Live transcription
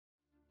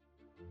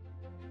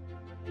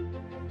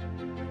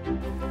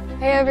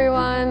Hey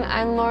everyone,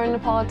 I'm Lauren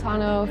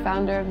Napolitano,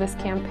 founder of this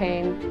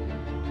campaign.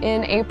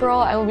 In April,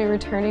 I will be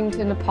returning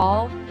to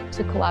Nepal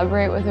to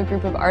collaborate with a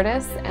group of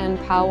artists and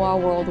Powwow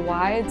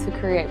worldwide to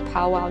create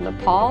Powwow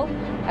Nepal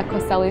at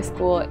Koseli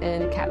School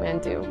in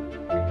Kathmandu.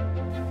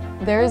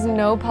 There is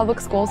no public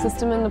school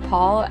system in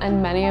Nepal,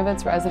 and many of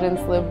its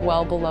residents live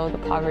well below the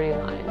poverty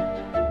line,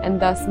 and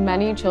thus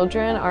many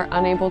children are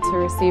unable to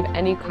receive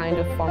any kind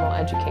of formal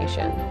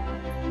education.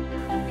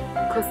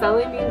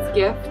 Koseli means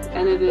gift,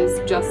 and it is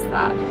just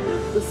that.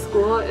 The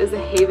school is a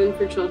haven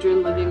for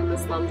children living in the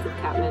slums of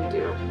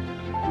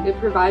Kathmandu. It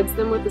provides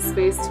them with a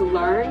space to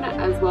learn,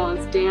 as well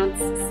as dance,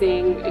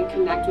 sing, and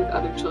connect with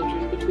other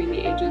children between the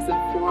ages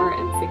of 4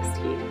 and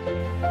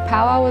 16.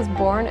 Powwow was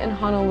born in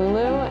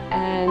Honolulu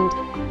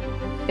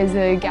and is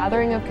a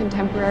gathering of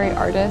contemporary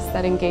artists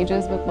that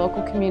engages with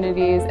local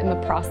communities in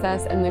the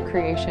process and the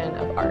creation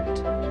of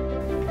art.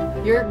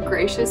 Your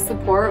gracious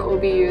support will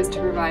be used to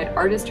provide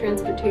artist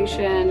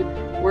transportation,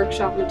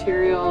 workshop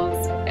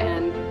materials,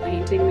 and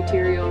painting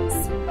materials.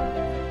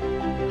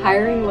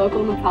 Hiring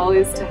local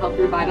Nepalis to help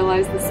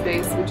revitalize the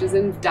space, which is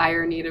in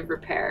dire need of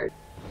repair.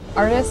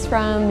 Artists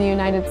from the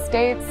United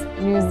States,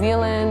 New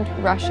Zealand,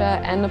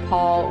 Russia, and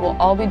Nepal will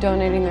all be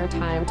donating their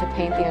time to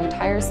paint the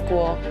entire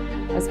school,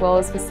 as well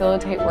as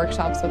facilitate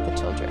workshops with the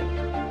children.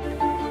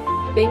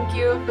 Thank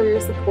you for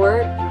your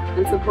support,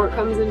 and support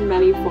comes in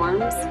many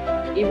forms.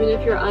 Even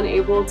if you're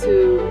unable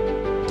to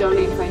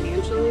donate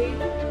financially,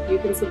 you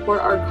can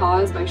support our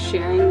cause by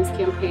sharing this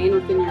campaign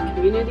within your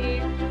community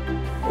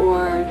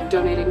or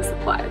donating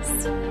supplies.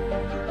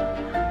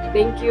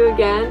 Thank you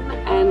again,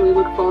 and we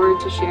look forward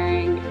to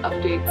sharing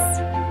updates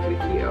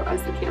with you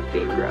as the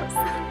campaign grows.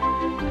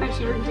 I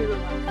should redo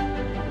the